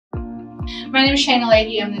My name is Shayna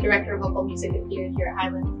Leahy. I'm the Director of Vocal Music and Theater here at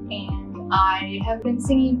Highland, and I have been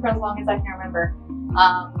singing for as long as I can remember.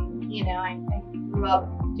 I grew up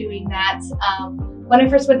doing that. When I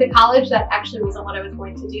first went to college, that actually wasn't what I was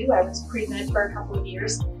going to do. I was pre-med for a couple of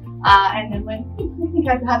years, and then went, I think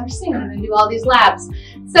I'd rather sing and then do all these labs.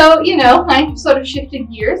 So, I sort of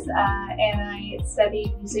shifted gears, and I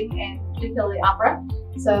studied music and particularly opera.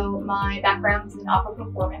 So my background is in opera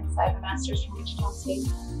performance. I have a master's from Wichita State.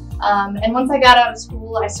 And once I got out of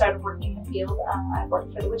school, I started working in the field. I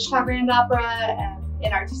worked for the Wichita Grand Opera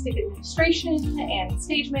in artistic administration and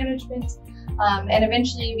stage management, and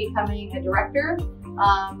eventually becoming a director.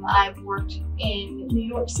 I've worked in New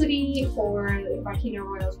York City for the Martina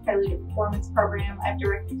Royal's Prelude to Performance program. I've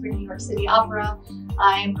directed for New York City Opera.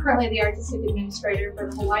 I am currently the artistic administrator for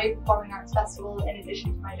the Hawaii Performing Arts Festival, in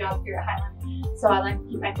addition to my job here at Highland. So I like to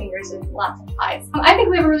keep my fingers in lots of pies. I think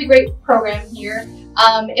we have a really great program here.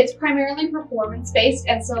 It's primarily performance-based,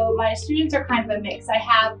 and so my students are kind of a mix. I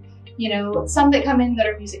have some that come in that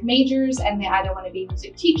are music majors and they either want to be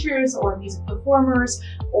music teachers or music performers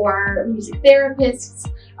or music therapists.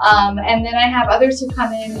 And then I have others who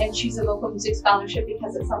come in and choose a vocal music scholarship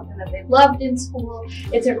because it's something that they've loved in school.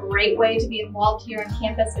 It's a great way to be involved here on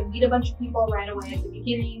campus and meet a bunch of people right away at the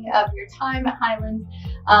beginning of your time at Highland,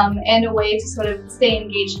 and a way to sort of stay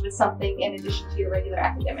engaged with something in addition to your regular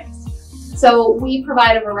academics. So we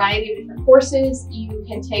provide a variety of different courses. You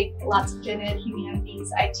can take lots of gen ed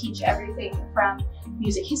humanities. I teach everything from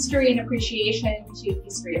music history and appreciation to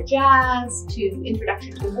history of jazz, to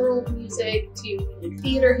introduction to world music, to music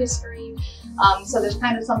theater history. So there's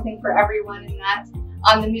kind of something for everyone in that.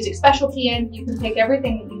 On the music specialty end, you can take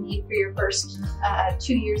everything that you need for your first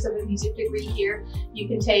 2 years of a music degree here. You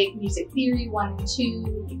can take music theory 1 and 2,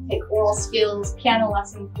 you can take oral skills, piano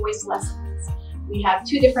lessons, voice lessons. We have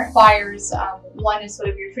 2 different choirs. One is sort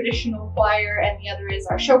of your traditional choir, and the other is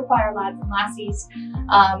our show choir, Lads and Lassies.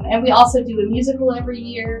 And we also do a musical every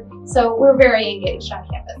year. So we're very engaged on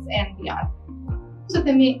campus and beyond. So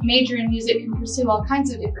the major in music can pursue all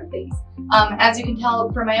kinds of different things. As you can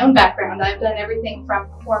tell from my own background, I've done everything from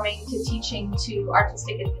performing to teaching to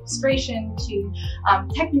artistic administration to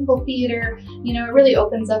technical theater. It really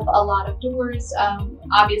opens up a lot of doors.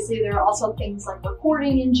 Obviously, there are also things like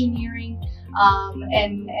recording engineering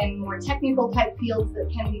and more technical type fields that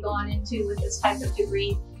can be gone into with this type of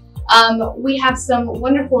degree. We have some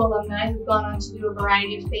wonderful alumni who've gone on to do a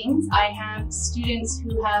variety of things. I have students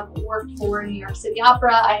who have worked for New York City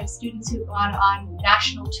Opera. I have students who've gone on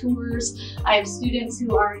national tours. I have students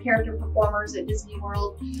who are character performers at Disney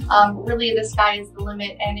World. Really, the sky is the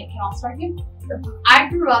limit, and it can all start here. I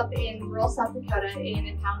grew up in rural South Dakota in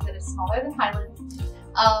a town that is smaller than Highland,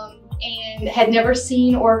 and had never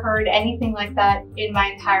seen or heard anything like that in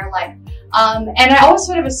my entire life. And I always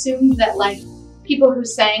sort of assumed that people who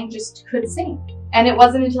sang just could sing. And it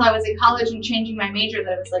wasn't until I was in college and changing my major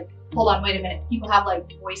that I was like, hold on, wait a minute. People have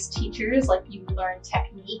voice teachers, you learn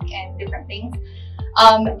technique and different things.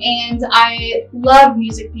 And I love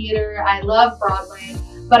music theater, I love Broadway,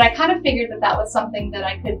 but I kind of figured that was something that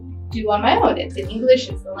I could do on my own. It's in English,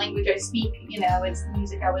 it's the language I speak, it's the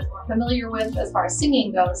music I was more familiar with as far as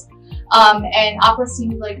singing goes. And opera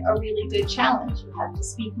seemed like a really good challenge. You have to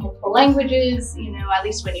speak multiple languages, at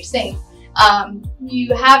least when you sing.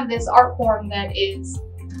 You have this art form that is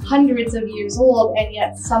hundreds of years old and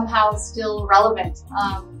yet somehow still relevant.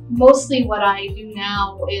 Mostly what I do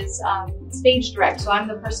now is stage direct. So I'm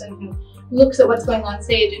the person who looks at what's going on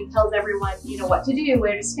stage and tells everyone, what to do,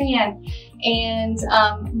 where to stand. And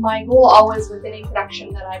my goal always with any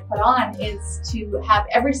production that I put on is to have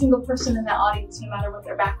every single person in that audience, no matter what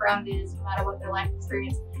their background is, no matter what their life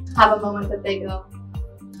experience, have a moment that they go,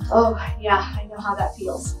 oh yeah, I know how that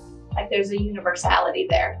feels. There's a universality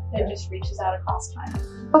there that just reaches out across time.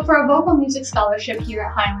 But for a vocal music scholarship here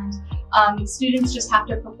at Highland, students just have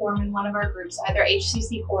to perform in one of our groups, either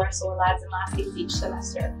HCC chorus or Lads and Lassies each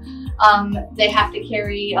semester. They have to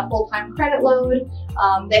carry a full-time credit load.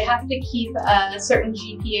 They have to keep a certain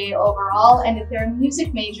GPA overall, and if they're a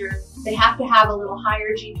music major, they have to have a little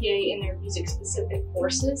higher GPA in their music-specific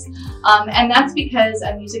courses. And that's because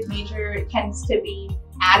a music major tends to be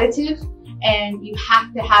additive, and you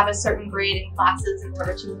have to have a certain grade in classes in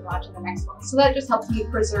order to move on to the next one. So that just helps me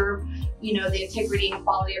preserve, the integrity and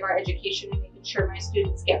quality of our education and making sure my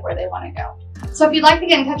students get where they want to go. So if you'd like to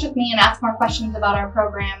get in touch with me and ask more questions about our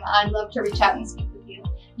program, I'd love to reach out and speak with you.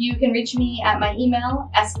 You can reach me at my email,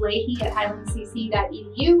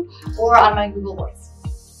 sleahy@highlandcc.edu, or on my Google Voice.